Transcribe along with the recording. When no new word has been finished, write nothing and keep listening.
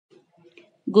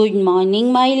Good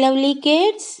morning, my lovely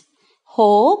kids.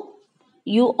 Hope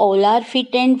you all are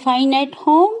fit and fine at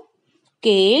home.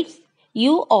 Kids,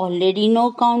 you already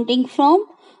know counting from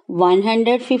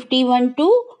 151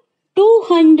 to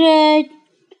 200.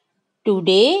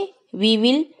 Today we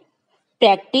will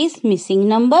practice missing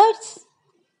numbers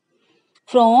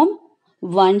from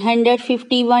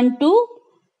 151 to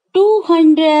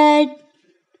 200.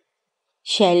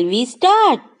 Shall we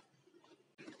start?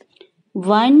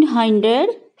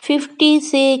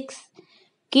 156.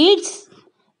 Kids,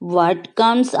 what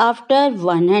comes after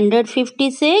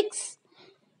 156?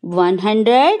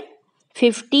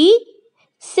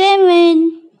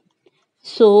 157.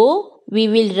 So, we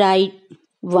will write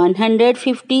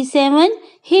 157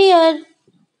 here.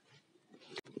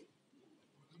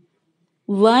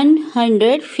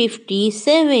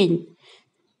 157.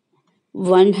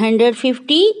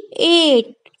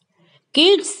 158.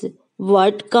 Kids,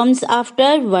 what comes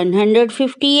after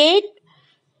 158?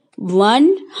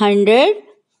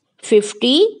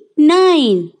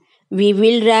 159. We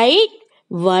will write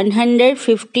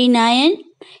 159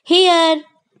 here.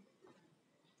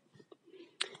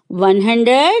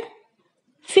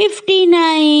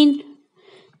 159.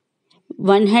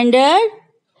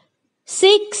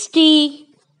 160.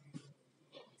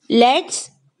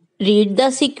 Let's read the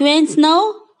sequence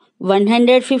now.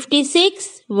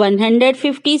 156,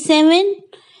 157,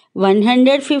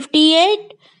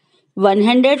 158,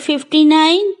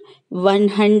 159,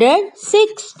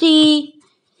 160.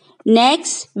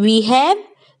 Next, we have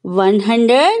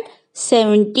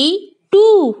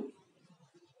 172.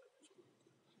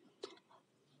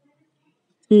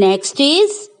 Next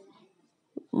is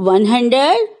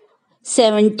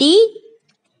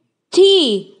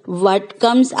 173. What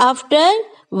comes after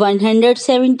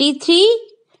 173?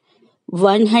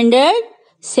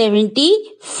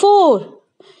 174.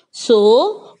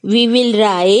 So, we will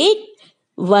write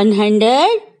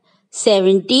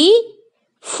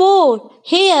 174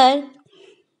 here.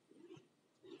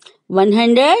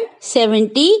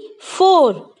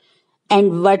 174.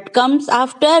 And what comes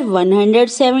after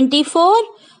 174?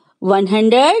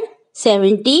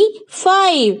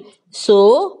 175.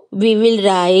 So, we will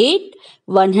write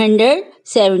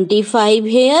 175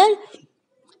 here.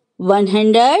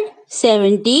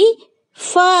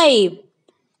 175.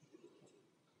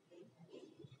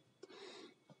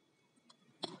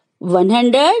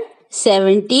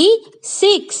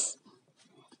 176.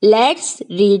 Let's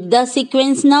read the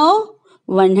sequence now.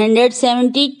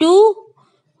 172,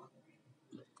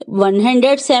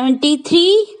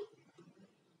 173,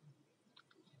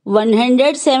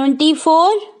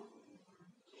 174,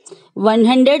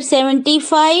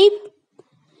 175,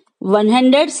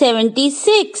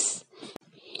 176.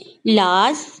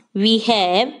 Last, we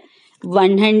have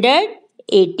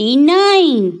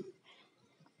 189.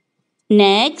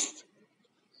 Next,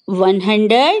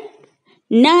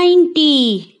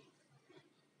 190.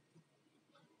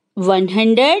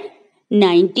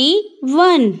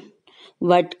 191.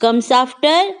 What comes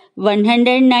after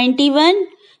 191?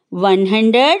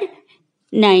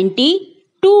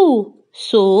 192.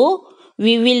 So,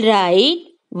 we will write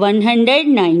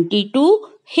 192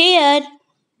 here.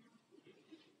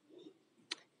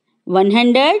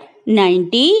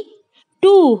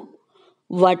 192.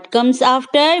 What comes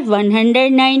after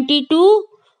 192?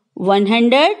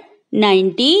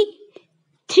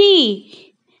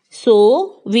 193.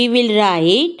 So, we will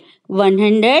write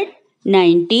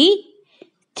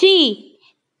 193.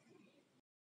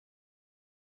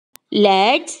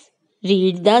 Let's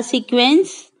read the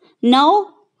sequence now.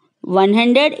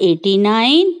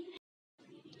 189,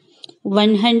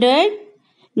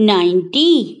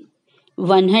 190,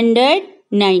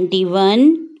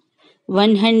 191,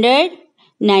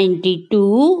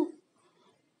 192,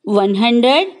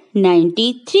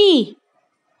 193.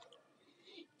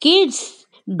 Kids,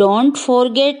 don't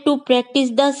forget to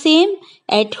practice the same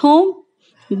at home.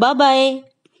 Bye-bye.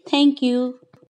 Thank you.